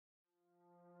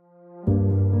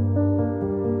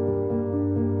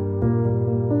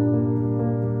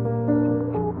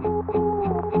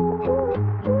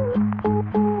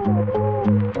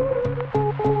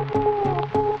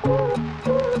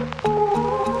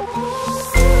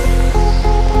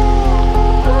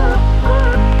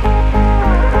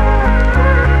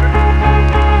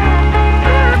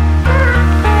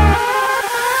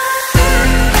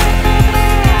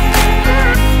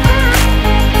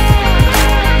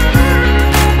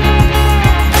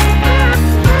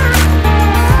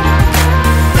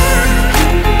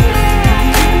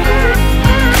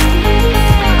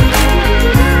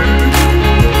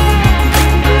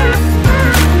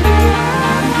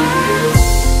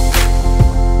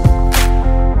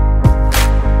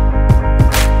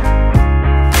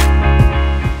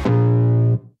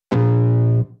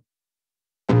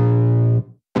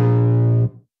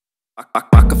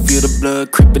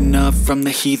up from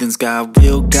the heathens. Got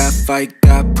will, got fight,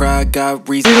 got pride, got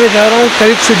reason. मैं जा रहा हूँ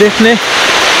करीब से देखने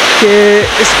कि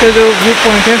इसका जो व्यू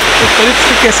पॉइंट है वो करीब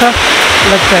से कैसा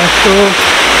लगता है। तो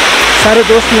सारे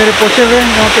दोस्त मेरे पहुँचे हुए हैं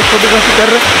वहाँ पे फोटोग्राफी कर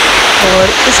रहे हैं और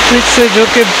इस ब्रिज से जो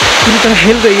कि पूरी तरह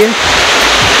हिल रही है इस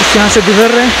यहाँ से गुजर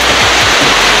रहे हैं।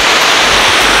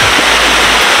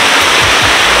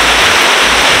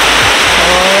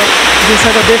 और जैसा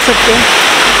कि देख सकते हैं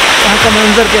यहाँ का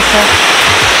मंजर कैसा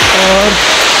और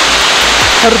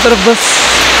हर तरफ बस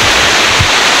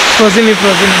फ्रोजन ही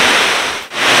फ्रोजन है।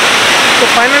 तो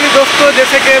फाइनली दोस्तों,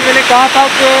 जैसे कि मैंने कहा था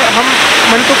कि हम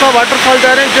मंतोखा वाटरफॉल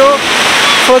जा रहे हैं जो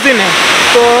फ्रोजन है।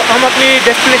 तो हम अपनी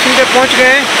डेस्टिनेशन पे पहुंच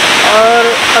गए हैं और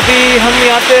अभी हम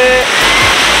यहाँ पे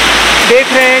देख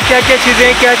रहे हैं क्या क्या चीज़ें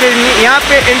हैं, क्या चीज़ नहीं। यहाँ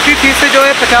पे एंट्री फीस जो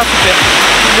है 50 रुपये,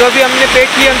 जो अभी हमने पे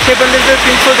की, हम 6 बंदे से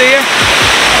 300 दिए।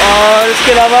 और इसके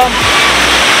अलावा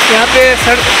यहाँ पे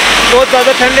सड़क बहुत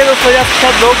ज़्यादा ठंड है तो उस वजह से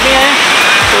सब लोग नहीं आए,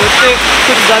 तो उससे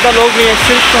कुछ ज़्यादा लोग नहीं हैं,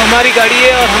 सिर्फ तो हमारी गाड़ी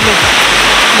है और हमें।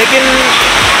 लेकिन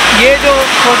ये जो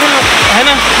फ्रोजन है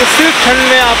ना, ये सिर्फ ठंड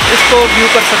में आप इसको व्यू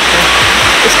कर सकते हैं।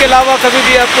 इसके अलावा कभी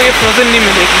भी आपको ये फ्रोजन नहीं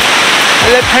मिलेगी।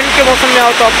 अगर ठंड के मौसम में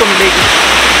आओ तो आपको मिलेगी।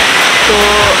 तो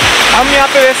हम यहाँ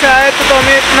पे वैसे आए तो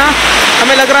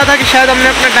हमें लग रहा था कि शायद हमने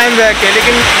अपना टाइम ज़ाया किया,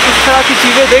 लेकिन इस तरह की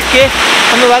चीज़ें देख के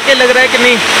हमें वाकई लग रहा है कि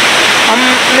नहीं,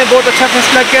 हमने बहुत अच्छा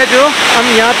फैसला किया जो हम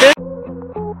यहाँ पे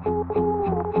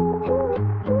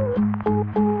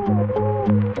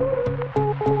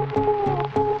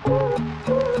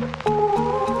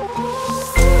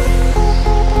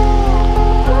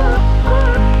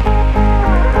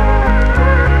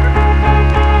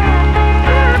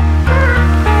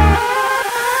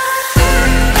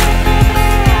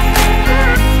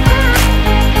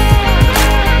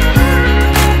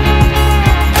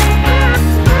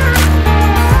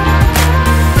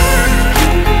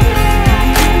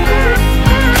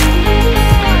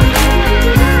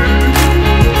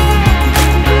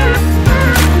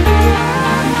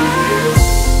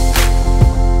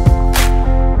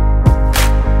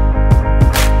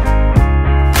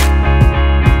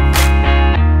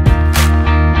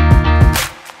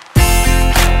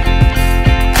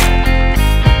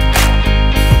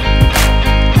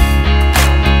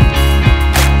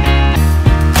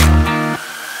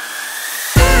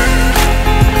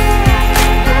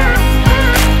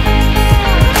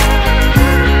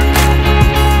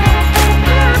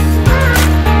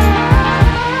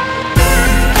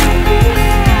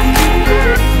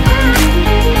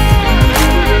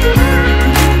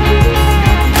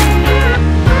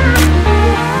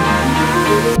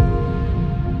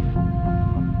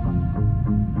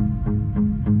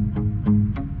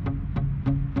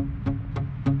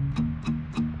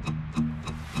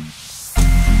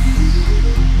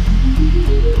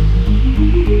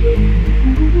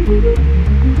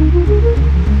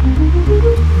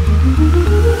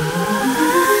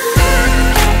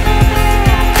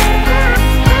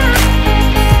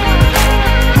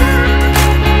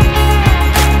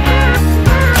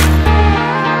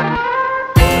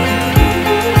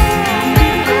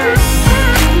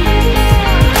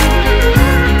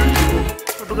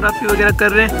फोटोग्राफी वगैरह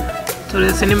कर रहे हैं, थोड़े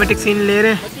सिनेमैटिक सीन ले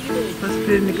रहे हैं, बस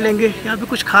फिर निकलेंगे। यहाँ पे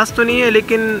कुछ खास तो नहीं है,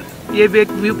 लेकिन ये भी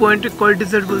एक व्यू पॉइंट है, कोल्ड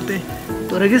डिजर्ट बोलते हैं।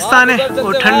 तो रेगिस्तान है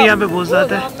और ठंड यहाँ पे बहुत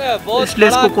ज़्यादा है, इसलिए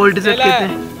इसको कोल्ड डिजर्ट कहते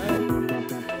हैं।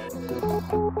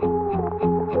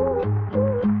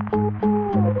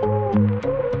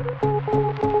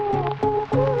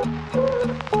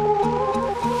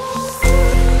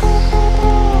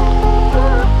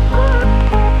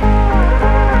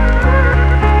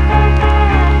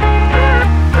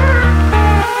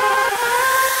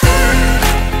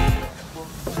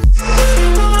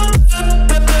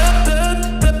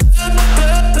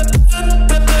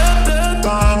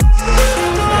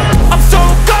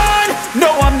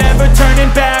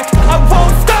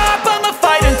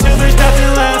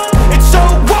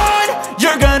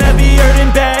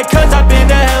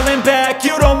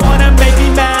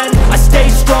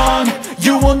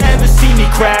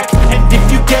 And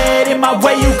if you get in my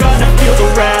way, you gonna feel the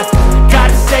wrath.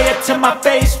 Gotta say it to my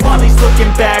face while he's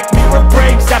looking back. Mirror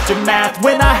breaks after math.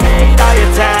 When I hate, I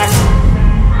attack.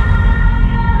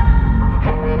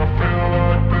 And when I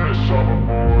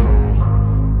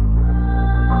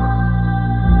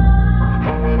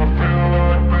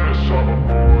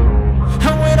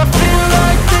feel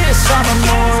like this, I'm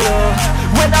immortal.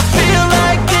 When I feel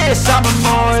like this, I'm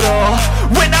immortal.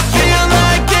 When I feel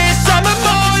like this, I'm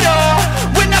immortal.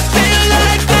 When I feel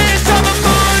like this, I'm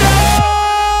immortal.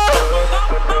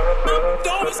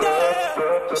 Don't be scared.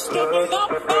 Just give me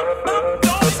up, don't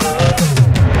be scared.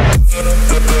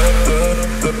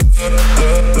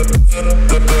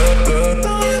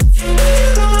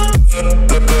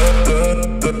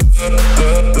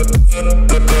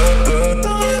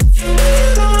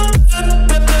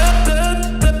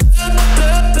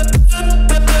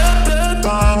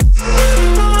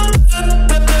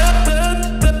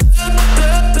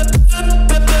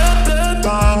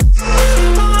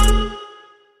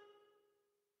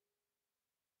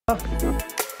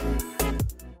 था।